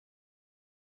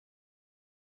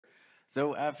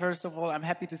So first of all, I'm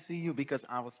happy to see you because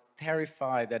I was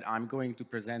terrified that I'm going to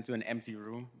present to an empty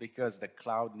room because the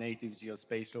Cloud Native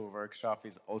Geospatial workshop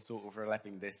is also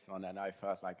overlapping this one, and I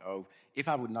felt like, oh, if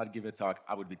I would not give a talk,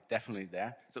 I would be definitely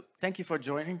there. So thank you for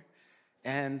joining,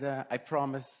 and I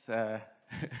promise that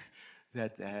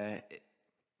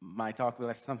my talk will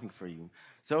have something for you.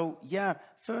 So yeah,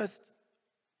 first,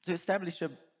 to establish a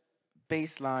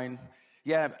baseline,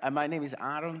 yeah, my name is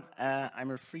Aron.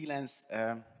 I'm a freelance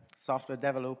software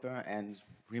developer and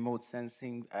remote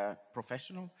sensing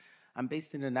professional. I'm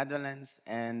based in the Netherlands,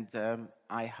 and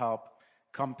I help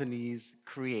companies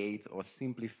create or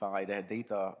simplify their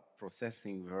data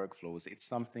processing workflows. It's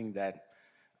something that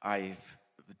I've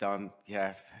done,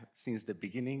 yeah, since the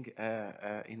beginning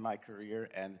in my career,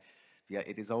 and yeah,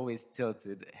 it is always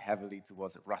tilted heavily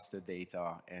towards raster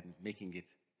data and making it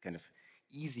kind of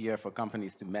easier for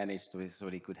companies to manage so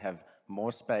they could have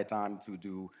more spare time to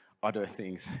do other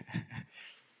things.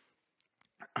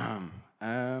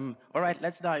 All right,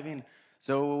 let's dive in.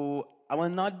 So I will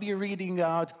not be reading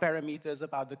out parameters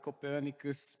about the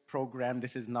Copernicus program.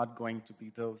 This is not going to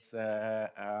be those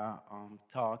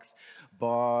talks,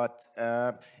 but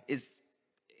it's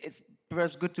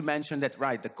perhaps good to mention that,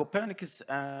 right, the Copernicus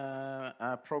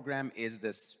program is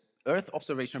this Earth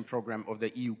observation program of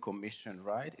the EU Commission,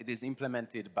 right? It is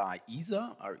implemented by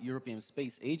ESA, our European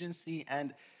Space Agency,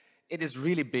 and it is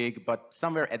really big, but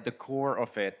somewhere at the core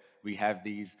of it, we have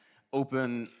these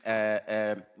open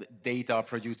data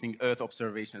producing Earth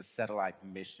observation satellite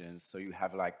missions. So you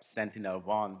have like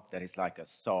Sentinel-1, that is like a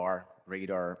SAR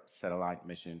radar satellite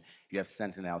mission. You have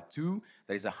Sentinel-2,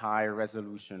 that is a high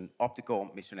resolution optical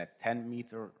mission at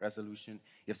 10-meter resolution.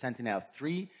 You have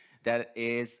Sentinel-3, that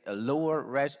is a lower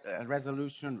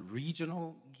resolution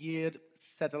regional geared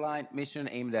satellite mission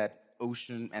aimed at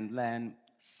ocean and land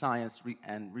science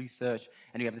and research.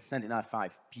 And you have the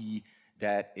Sentinel-5P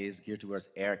that is geared towards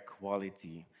air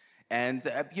quality. And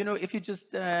you know, if you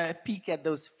just peek at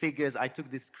those figures, I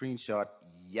took this screenshot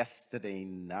yesterday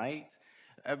night.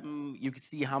 You can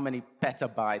see how many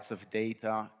petabytes of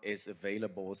data is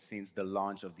available since the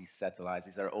launch of these satellites.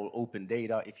 These are all open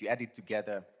data. If you add it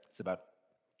together, it's about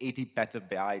 80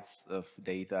 petabytes of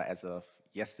data as of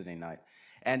yesterday night.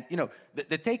 And you know,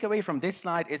 the takeaway from this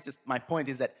slide is just, my point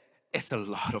is that it's a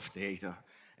lot of data.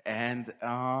 And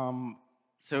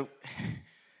so,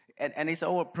 and it's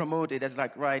all promoted as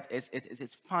like, right,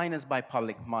 it's financed by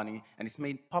public money, and it's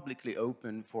made publicly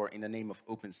open for in the name of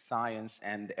open science,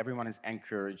 and everyone is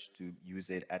encouraged to use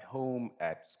it at home,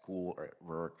 at school, or at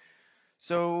work.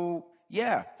 So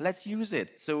yeah, let's use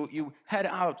it. So you head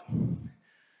out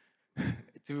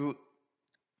to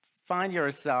find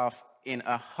yourself in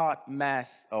a hot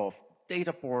mess of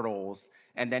data portals,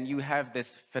 and then you have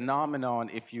this phenomenon,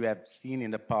 if you have seen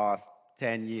in the past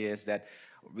 10 years, that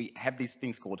we have these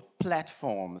things called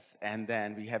platforms, and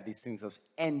then we have these things of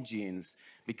engines,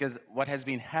 because what has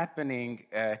been happening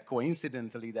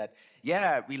coincidentally that,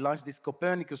 yeah, we launched this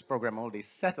Copernicus program, all these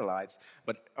satellites,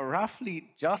 but roughly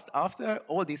just after,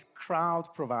 all these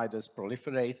crowd providers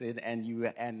proliferated, and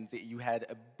you had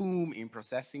a boom in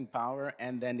processing power,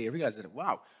 and then they realized that,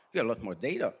 wow, we have a lot more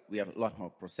data, we have a lot more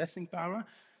processing power,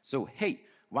 so hey,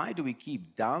 why do we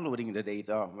keep downloading the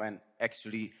data when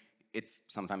actually it's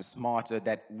sometimes smarter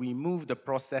that we move the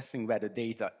processing where the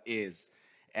data is?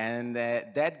 And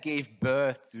that gave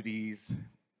birth to these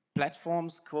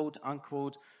platforms, quote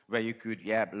unquote, where you could,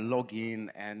 yeah, log in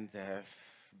and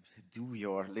do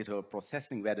your little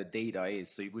processing where the data is.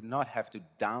 So you would not have to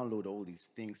download all these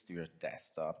things to your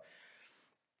desktop.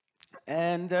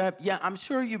 And yeah, I'm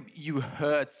sure you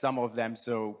heard some of them.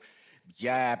 So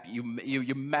yeah,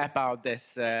 you map out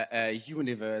this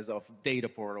universe of data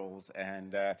portals,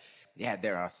 and yeah,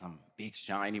 there are some big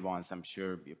shiny ones. I'm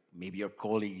sure maybe your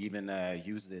colleague even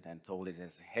used it and told it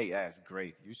as, hey, yeah, it's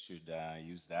great, you should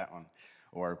use that one.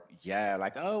 Or yeah,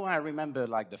 like, oh, I remember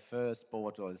like the first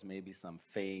portal is maybe some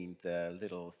faint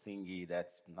little thingy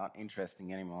that's not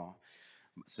interesting anymore.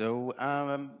 So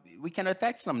we can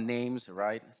attach some names,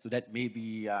 right? So that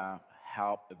maybe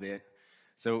help a bit.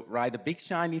 So, right, the big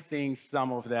shiny things,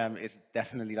 some of them is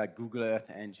definitely like Google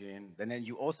Earth Engine. And then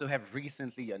you also have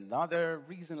recently another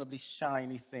reasonably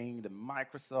shiny thing, the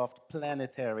Microsoft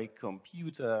Planetary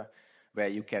Computer, where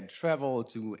you can travel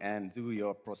to and do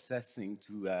your processing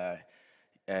to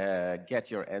get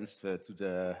your answer to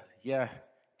the, yeah,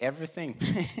 everything,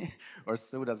 or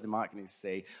so does the marketing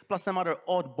say, plus some other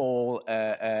oddball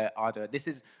this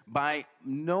is by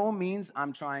no means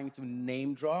I'm trying to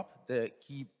name drop the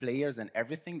key players and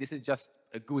everything. This is just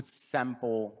a good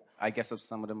sample, I guess, of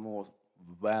some of the more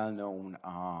well-known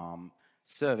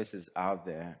services out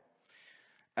there.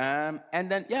 And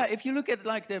then, yeah, if you look at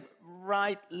like the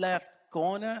right left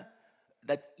corner,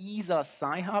 that ESA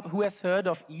Sci-Hub. Who has heard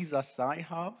of ESA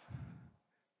Sci-Hub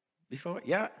before?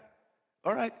 Yeah.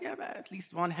 All right. Yeah, at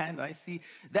least one hand I see.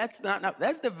 That's not. No,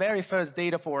 that's the very first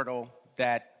data portal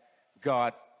that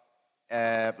got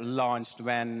launched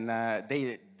when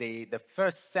the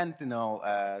first Sentinel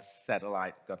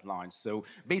satellite got launched. So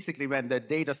basically, when the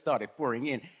data started pouring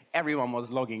in, everyone was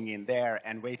logging in there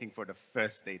and waiting for the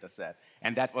first data set.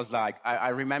 And that was like, I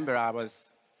remember I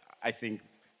was, I think,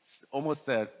 almost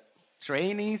a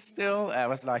trainee still. I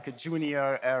was like a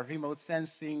junior remote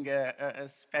sensing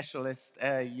specialist,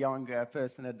 young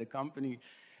person at the company.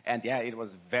 And yeah, it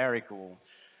was very cool.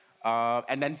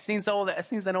 And then since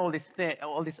then all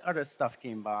this other stuff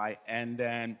came by, and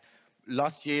then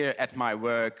last year at my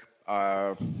work,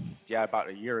 yeah, about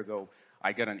a year ago,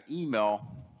 I got an email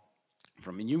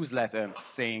from a newsletter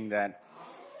saying that,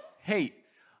 hey,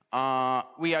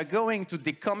 we are going to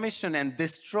decommission and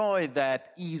destroy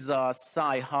that ESA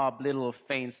Sci-Hub little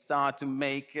faint star to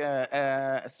make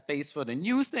a space for the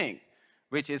new thing,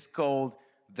 which is called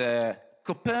the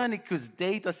Copernicus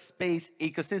Data Space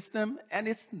Ecosystem. And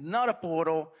it's not a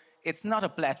portal, it's not a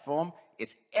platform,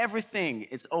 it's everything.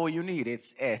 It's all you need.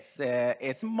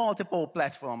 It's multiple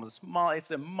platforms,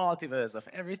 it's a multiverse of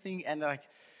everything. And like,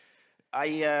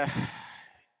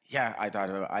 yeah,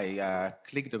 I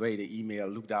clicked away the email,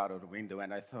 looked out of the window,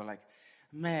 and I thought like,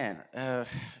 man,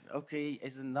 okay,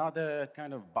 it's another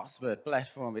kind of buzzword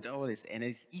platform with all this and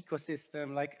its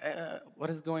ecosystem. Like,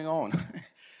 what is going on?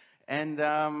 And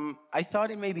I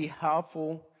thought it may be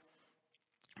helpful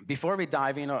before we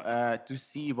dive in to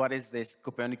see what is this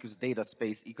Copernicus Data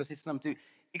Space Ecosystem, to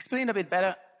explain a bit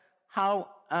better how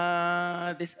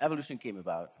this evolution came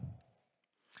about.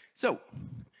 So,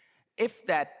 if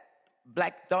that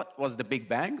black dot was the Big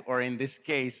Bang, or in this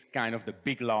case, kind of the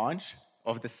big launch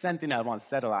of the Sentinel-1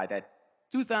 satellite at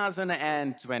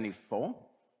 2024,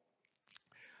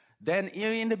 then you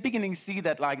in the beginning see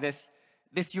that like this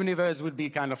universe would be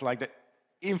kind of like the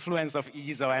influence of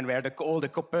ESA and where all the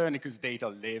Copernicus data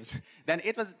lives. Then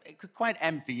it was quite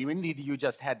empty. Indeed, you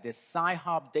just had this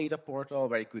Sci-Hub data portal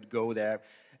where you could go there,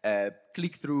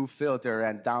 click through, filter,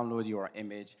 and download your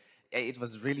image. It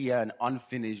was really an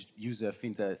unfinished user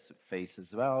interface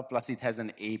as well. Plus, it has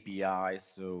an API,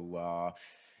 so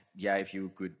yeah, if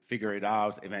you could figure it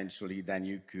out eventually, then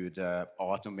you could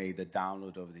automate the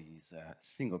download of these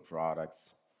single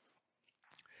products.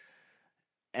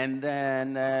 And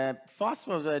then fast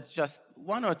forward just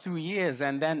 1 or 2 years,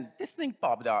 and then this thing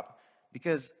popped up.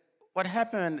 Because what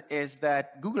happened is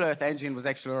that Google Earth Engine was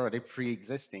actually already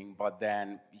pre-existing, but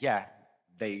then, yeah,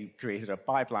 they created a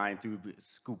pipeline to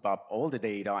scoop up all the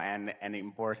data and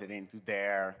import it into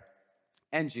their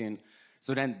engine.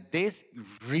 So then this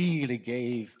really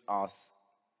gave us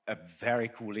a very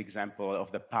cool example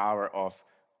of the power of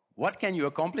what can you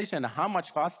accomplish and how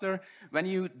much faster when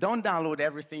you don't download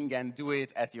everything and do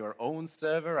it at your own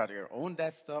server, at your own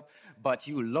desktop, but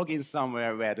you log in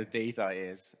somewhere where the data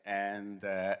is and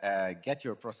get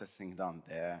your processing done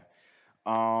there.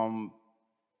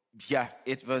 Yeah,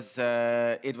 it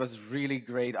was really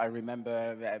great. I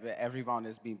remember everyone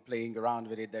has been playing around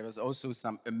with it. There was also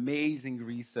some amazing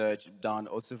research done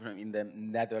also in the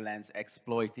Netherlands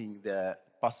exploiting the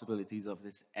possibilities of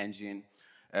this engine,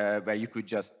 where you could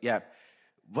just, yeah,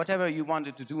 whatever you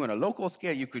wanted to do on a local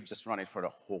scale, you could just run it for the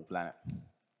whole planet.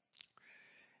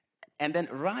 And then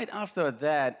right after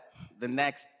that, the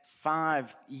next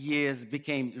 5 years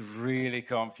became really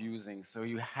confusing. So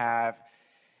you have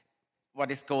what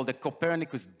is called the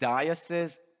Copernicus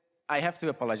diocese. I have to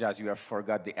apologize, you have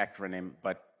forgot the acronym,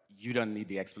 but you don't need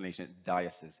the explanation.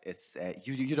 Diocese, it's,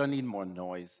 you don't need more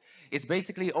noise. It's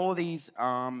basically all these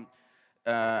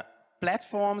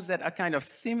platforms that are kind of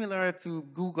similar to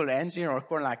Google Engine or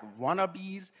kind of like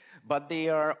wannabes, but they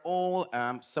are all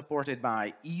supported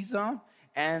by ESA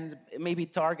and maybe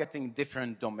targeting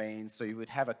different domains. So you would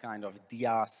have a kind of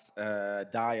DIAS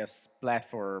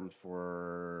platform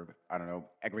for, I don't know,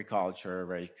 agriculture,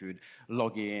 where you could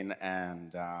log in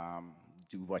and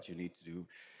do what you need to do.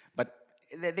 But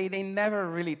they never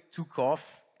really took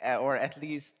off, or at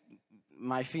least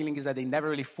my feeling is that they never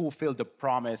really fulfilled the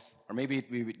promise, or maybe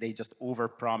they just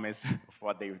over-promised of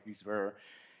what these were.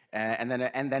 And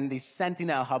then the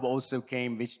Sentinel Hub also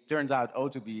came, which turns out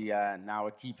to be now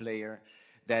a key player.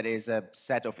 That is a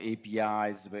set of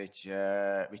APIs which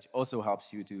also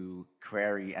helps you to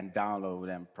query and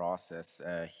download and process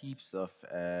heaps of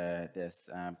this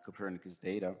Copernicus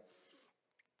data.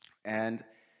 And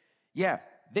yeah,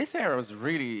 this era was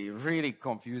really, really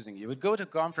confusing. You would go to a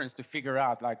conference to figure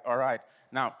out, like, all right,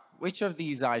 now, which of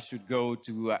these I should go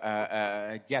to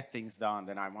get things done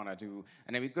that I want to do.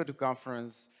 And then we go to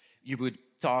conference, you would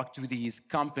talk to these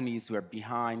companies who are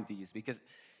behind these, because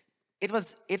it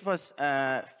was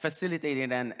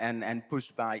facilitated and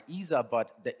pushed by ESA,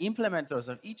 but the implementers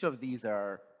of each of these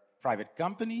are private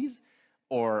companies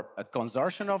or a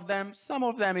consortium of them. Some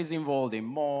of them is involved in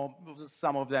more,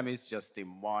 some of them is just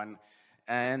in one.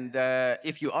 And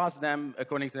if you ask them,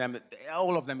 according to them,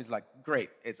 all of them is like, great,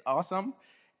 it's awesome.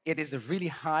 It is a really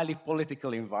highly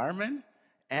political environment,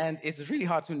 and it's really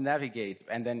hard to navigate.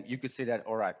 And then you could say that,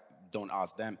 all right, don't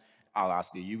ask them, I'll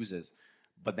ask the users.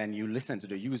 But then you listen to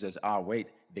the users, wait,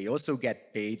 they also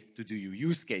get paid to do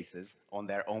use cases on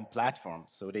their own platform.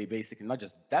 So they basically not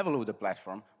just develop the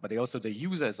platform, but they also the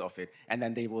users of it. And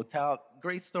then they will tell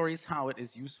great stories how it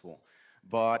is useful.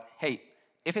 But hey,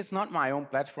 if it's not my own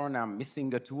platform, I'm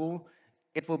missing the tool,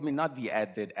 it will not be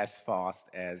added as fast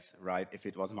as, right, if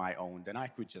it was my own. Then I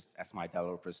could just ask my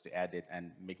developers to add it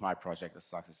and make my project a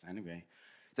success anyway.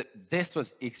 So this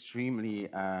was extremely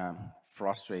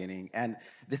frustrating. And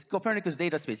this Copernicus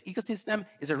Data Space Ecosystem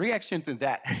is a reaction to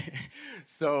that.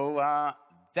 So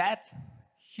that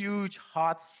huge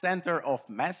hot center of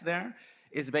mass there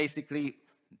is basically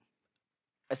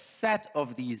a set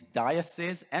of these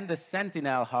dioceses and the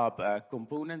Sentinel Hub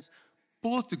components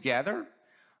pulled together.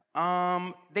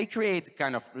 They create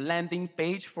kind of landing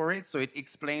page for it, so it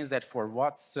explains that for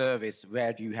what service,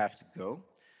 where do you have to go.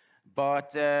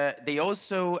 But they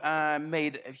also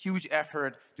made a huge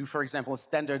effort to, for example,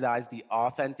 standardize the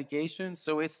authentication.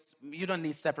 So you don't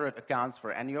need separate accounts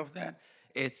for any of that.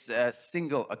 It's a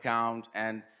single account,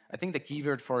 and I think the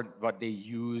keyword for what they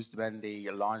used when they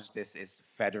launched this is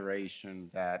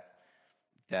federation, that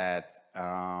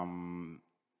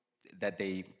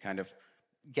they kind of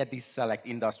get these select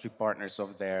industry partners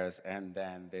of theirs, and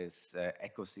then this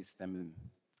ecosystem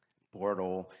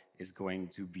portal is going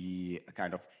to be a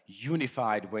kind of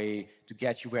unified way to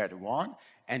get you where you want,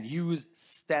 and use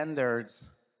standards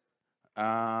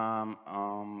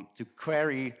to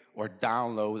query or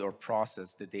download or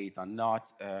process the data,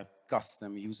 not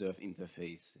custom user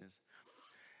interfaces.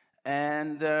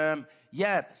 And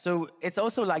yeah, so it's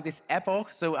also like this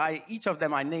epoch. So each of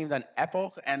them I named an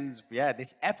epoch, and yeah,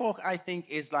 this epoch I think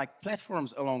is like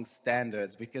platforms along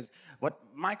standards, because what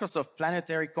Microsoft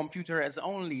Planetary Computer has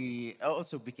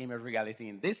also became a reality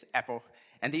in this epoch,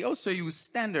 and they also use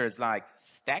standards like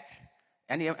STAC.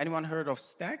 Anyone heard of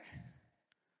STAC?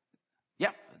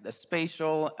 Yeah, the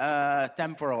Spatial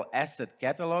Temporal Asset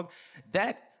Catalog.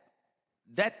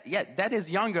 That is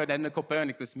younger than the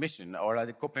Copernicus mission or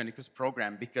the Copernicus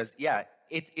program, because yeah,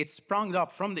 it sprung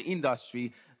up from the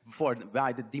industry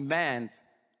by the demand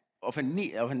of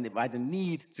by the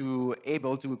need to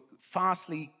able to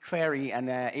fastly query and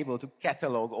able to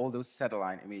catalog all those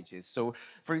satellite images. So,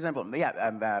 for example,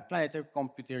 yeah, Planetary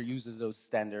Computer uses those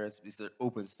standards. It's an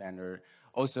open standard.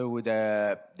 Also,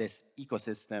 this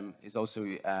ecosystem is also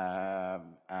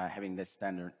having this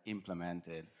standard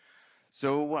implemented.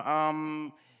 So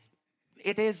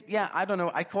it is, yeah, I don't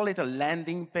know, I call it a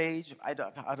landing page. I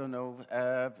don't know.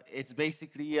 It's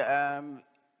basically,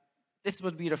 this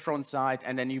would be the front side,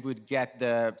 and then you would get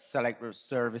the select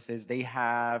services. They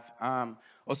have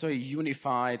also a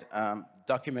unified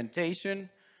documentation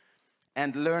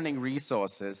and learning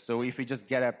resources. So if we just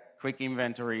get a quick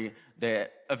inventory, the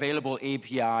available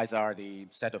APIs are the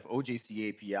set of OJC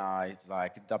APIs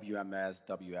like WMS,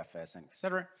 WFS, and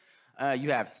etc.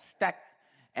 You have STAC,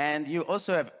 and you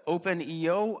also have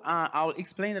OpenEO. I'll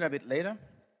explain it a bit later.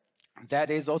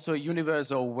 That is also a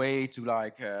universal way to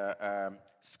like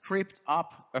script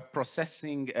up a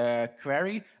processing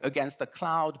query against a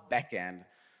cloud backend.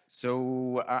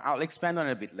 So I'll expand on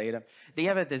it a bit later. They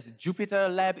have this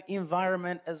Jupyter Lab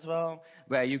environment as well,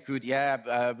 where you could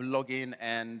log in,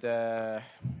 and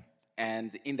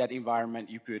in that environment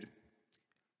you could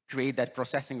create that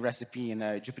processing recipe in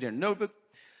a Jupyter Notebook.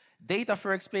 Data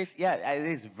workspace, yeah, it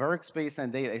is workspace,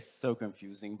 and data is so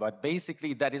confusing. But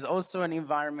basically, that is also an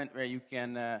environment where you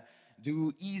can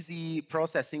do easy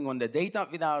processing on the data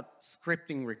without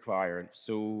scripting required.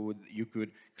 So you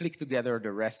could click together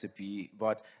the recipe.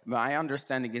 But my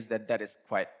understanding is that that is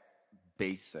quite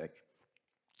basic.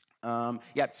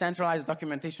 Yeah, centralized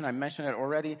documentation, I mentioned it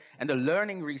already, and the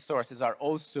learning resources are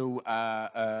also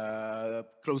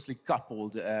closely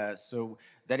coupled. So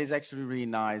that is actually really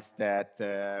nice that,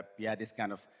 yeah, this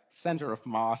kind of center of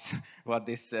mass, what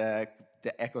this, the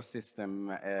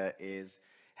ecosystem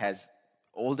has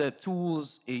all the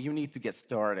tools you need to get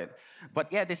started.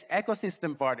 But yeah, this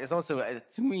ecosystem part is also,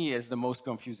 to me, is the most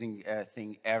confusing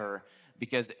thing ever,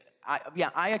 because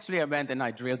I actually went and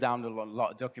I drilled down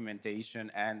the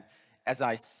documentation, and as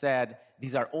I said,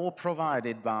 these are all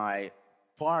provided by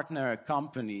partner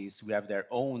companies who have their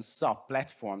own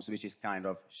sub-platforms, which is kind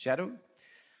of shadow.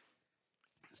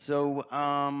 So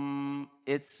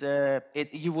with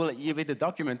the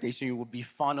documentation, you will be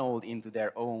funneled into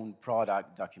their own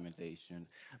product documentation.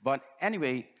 But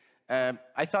anyway,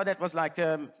 I thought that was like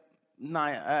an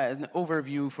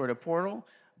overview for the portal.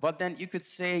 But then you could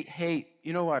say, hey,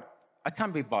 you know what? I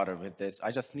can't be bothered with this. I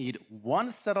just need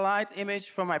one satellite image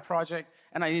for my project,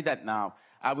 and I need that now.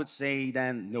 I would say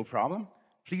then, no problem.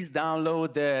 Please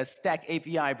download the Stack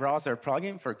API browser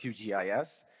plugin for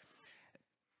QGIS.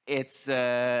 It's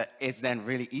then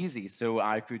really easy. So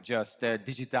I could just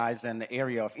digitize an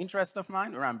area of interest of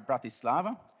mine around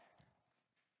Bratislava.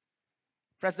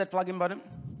 Press that plugin button.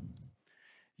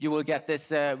 You will get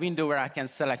this window where I can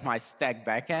select my Stack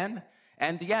backend.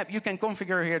 And yeah, you can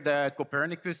configure here the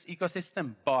Copernicus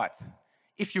ecosystem, but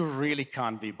if you really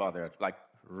can't be bothered, like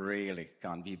really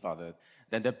can't be bothered,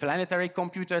 then the Planetary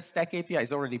Computer Stack API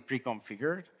is already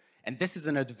pre-configured. And this is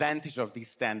an advantage of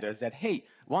these standards that, hey,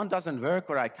 one doesn't work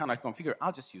or I cannot configure,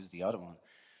 I'll just use the other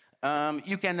one.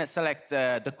 You can select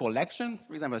the collection,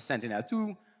 for example,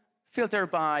 Sentinel-2, filter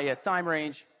by time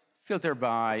range, filter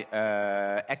by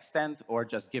extent, or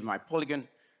just give my polygon.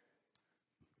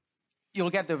 You'll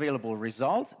get the available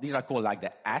results. These are called like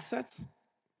the assets.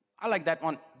 I like that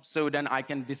one. So then I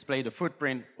can display the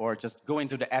footprint or just go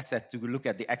into the asset to look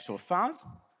at the actual files.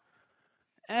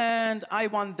 And I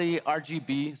want the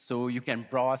RGB, so you can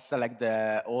browse, select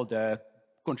all the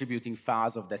contributing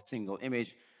files of that single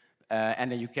image.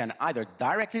 And then you can either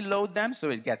directly load them, so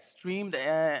it gets streamed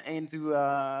into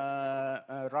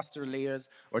raster layers,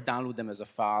 or download them as a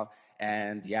file.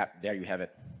 And yeah, there you have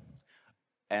it.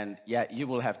 And yeah, you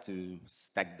will have to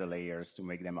stack the layers to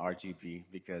make them RGB,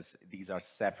 because these are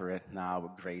separate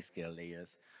now grayscale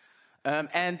layers.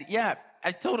 And yeah,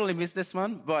 I totally missed this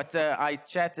one, but I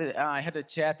had a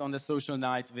chat on the social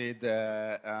night with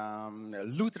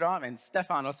Lutra and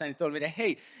Stefanos, and he told me that,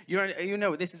 hey, you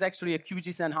know, this is actually a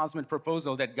QGIS enhancement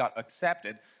proposal that got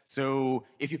accepted. So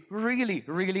if you really,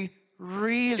 really,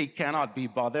 really cannot be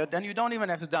bothered, then you don't even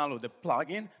have to download the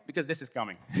plugin, because this is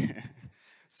coming.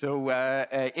 So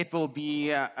it will be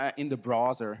in the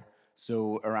browser,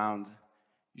 so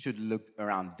you should look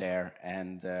around there.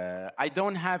 And I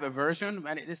don't have a version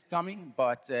when it is coming,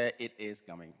 but it is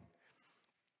coming.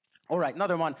 All right,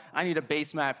 another one. I need a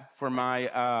base map for my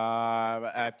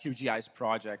QGIS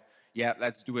project. Yeah,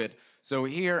 let's do it. So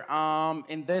here,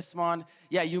 in this one,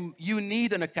 yeah, you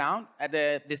need an account at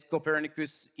this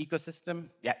Copernicus ecosystem.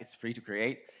 Yeah, it's free to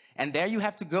create. And there you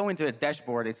have to go into a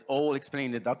dashboard. It's all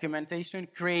explained in the documentation.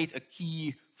 Create a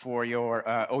key for your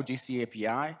OGC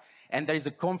API. And there is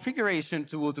a configuration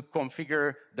tool to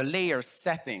configure the layer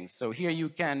settings. So here you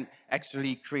can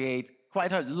actually create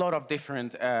quite a lot of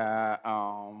different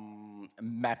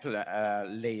map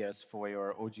layers for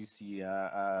your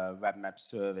OGC web map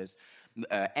service,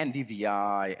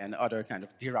 NDVI, and other kind of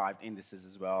derived indices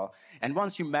as well. And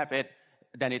once you map it,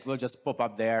 then it will just pop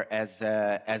up there as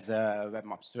a web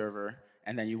map server,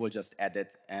 and then you will just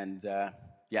edit, and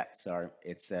yeah, sorry,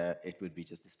 it would be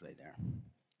just displayed there.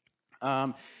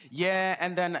 Yeah,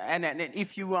 and then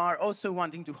if you are also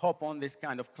wanting to hop on this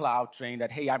kind of cloud train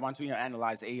that, hey, I want to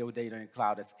analyze AO data in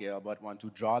cloud at scale, but want to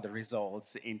draw the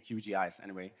results in QGIS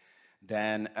anyway,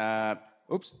 then,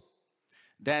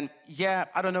 then, yeah,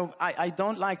 I don't know, I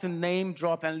don't like to name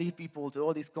drop and lead people to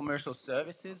all these commercial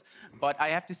services, but I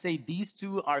have to say these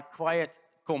two are quite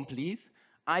complete.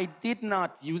 I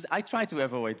try to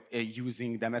avoid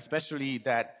using them, especially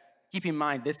that, keep in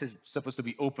mind, this is supposed to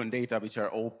be open data, which are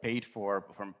all paid for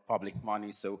from public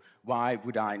money, so why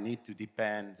would I need to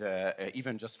depend,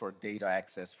 even just for data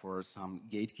access, for some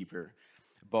gatekeeper?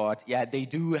 But yeah, they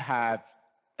do have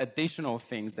additional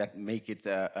things that make it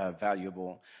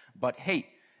valuable. But hey,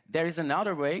 there is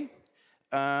another way.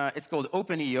 It's called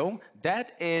OpenEO.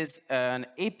 That is an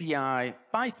API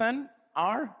Python,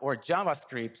 R, or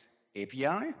JavaScript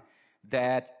API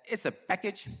that it's a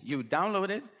package. You download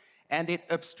it, and it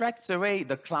abstracts away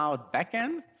the cloud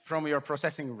backend from your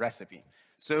processing recipe.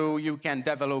 So you can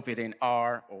develop it in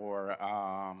R or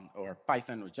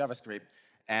Python or JavaScript,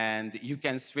 and you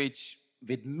can switch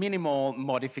with minimal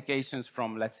modifications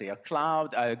from, let's say, a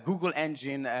cloud, a Google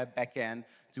engine backend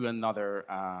to another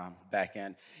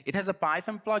backend. It has a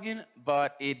Python plugin,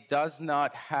 but it does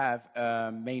not have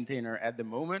a maintainer at the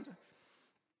moment.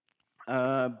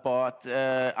 But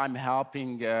I'm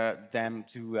helping them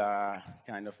to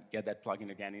kind of get that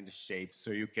plugin again into shape. So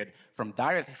you could,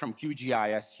 directly from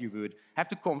QGIS, you would have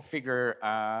to configure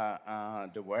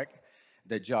the work.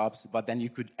 the jobs, but then you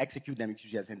could execute them in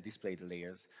QGIS and display the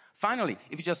layers. Finally,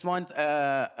 if you just want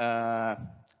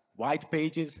white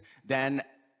pages, then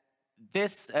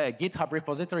this GitHub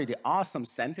repository, the awesome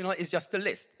Sentinel, is just a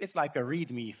list. It's like a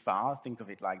README file, think of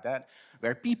it like that,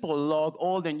 where people log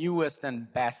all the newest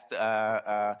and best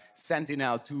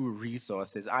Sentinel-2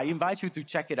 resources. I invite you to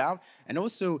check it out. And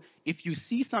also, if you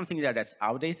see something there that's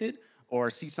outdated,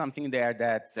 or see something there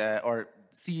that, or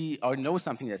know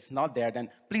something that's not there,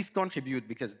 then please contribute,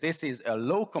 because this is a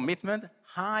low commitment,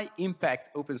 high impact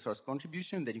open source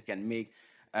contribution that you can make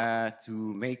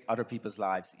to make other people's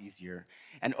lives easier.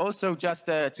 And also, just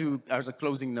as a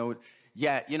closing note,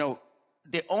 yeah, you know,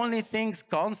 the only things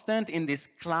constant in this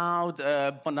cloud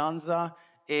bonanza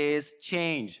is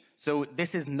change. So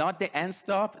this is not the end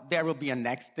stop. There will be a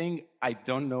next thing. I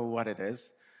don't know what it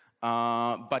is.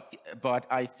 But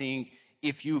I think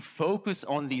if you focus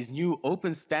on these new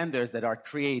open standards that are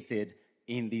created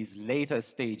in these later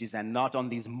stages and not on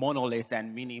these monolith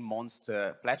and mini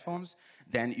monster platforms,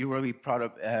 then you will be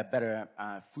better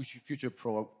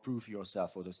future-proof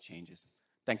yourself for those changes.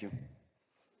 Thank you.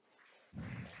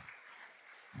 Thanks,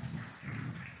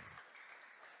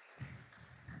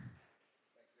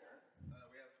 Aron.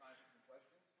 We have time for some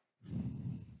questions.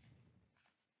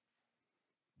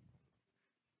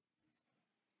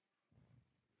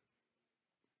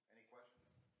 Any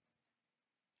questions?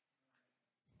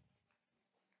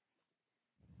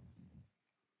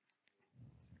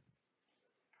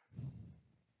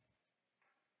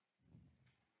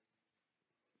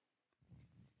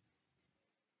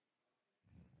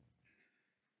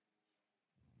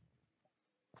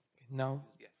 Now,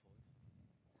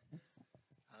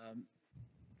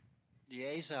 the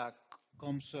ESA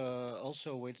comes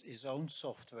also with its own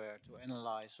software to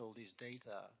analyze all this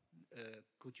data.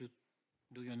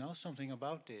 Do you know something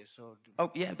about this? Or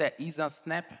Oh, yeah, the ESA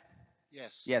Snap?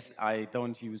 Yes. Yes, I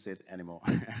don't use it anymore.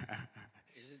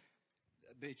 Is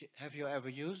it, have you ever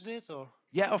used it, or?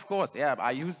 Yeah, of course, yeah,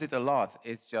 I used it a lot.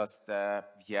 It's just,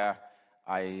 yeah,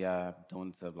 I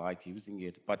don't like using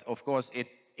it. But of course, it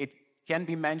can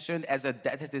be mentioned as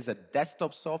that it is a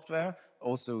desktop software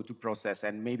also to process,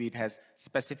 and maybe it has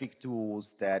specific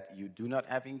tools that you do not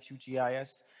have in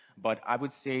QGIS. But I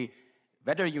would say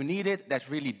whether you need it, that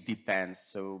really depends.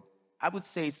 So I would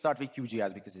say start with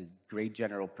QGIS because it's a great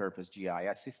general purpose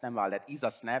GIS system, while that ESA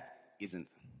Snap isn't.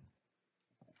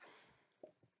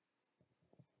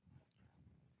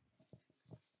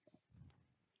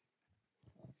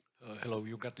 hello,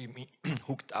 you got me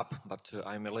hooked up, but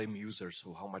I'm a lame user,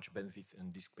 so how much bandwidth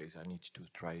and disk space I need to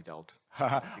try it out?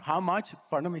 How much?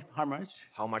 Pardon me, how much?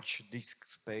 How much disk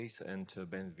space and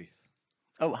bandwidth?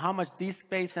 Oh, how much disk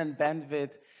space and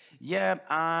bandwidth?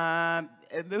 Yeah,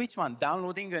 which one?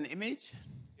 Downloading an image?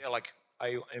 Yeah, like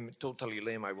I am totally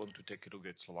lame. I want to take a look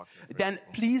at Slovakia. Then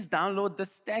please download the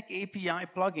Stack API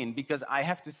plugin, because I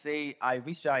have to say, I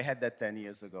wish I had that 10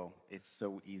 years ago. It's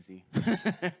so easy.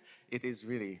 It is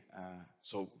really.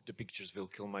 So the pictures will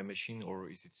kill my machine, or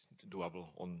is it doable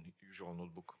on usual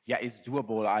notebook? Yeah, it's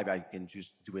doable. I can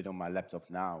just do it on my laptop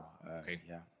now. Okay.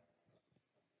 Yeah.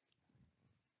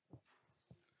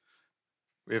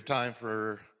 We have time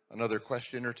for another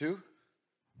question or two.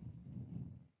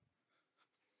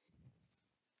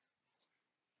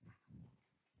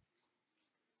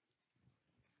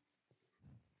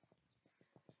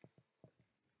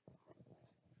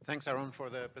 Thanks, Aron, for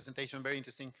the presentation. Very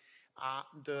interesting.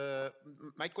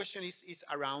 My question is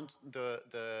around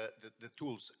the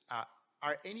tools.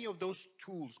 Are any of those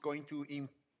tools going to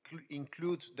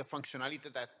include the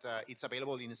functionality that it's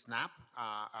available in Snap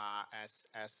as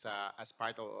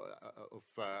part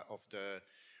of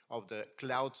the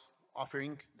cloud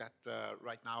offering that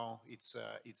right now it's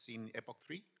in Epoch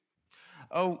 3?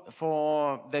 Oh,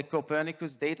 for the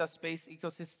Copernicus Data Space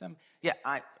Ecosystem? Yeah,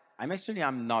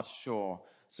 I'm not sure.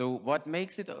 So what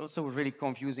makes it also really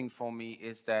confusing for me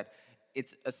is that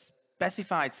it's a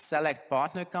specified select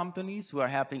partner companies who are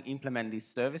helping implement these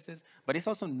services, but it's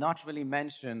also not really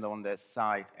mentioned on the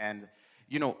site. And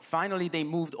you know, finally they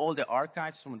moved all the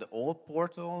archives from the old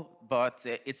portal, but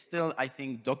it's still, I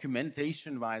think,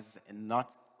 documentation-wise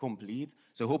not complete.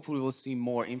 So hopefully we'll see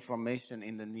more information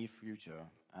in the near future.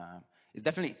 It's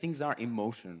definitely, things are in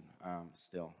motion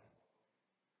still.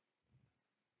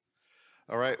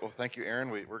 All right, well, thank you, Aron.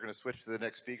 We're going to switch to the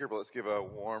next speaker, but let's give a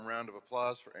warm round of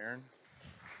applause for Aron.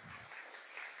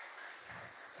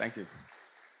 Thank you.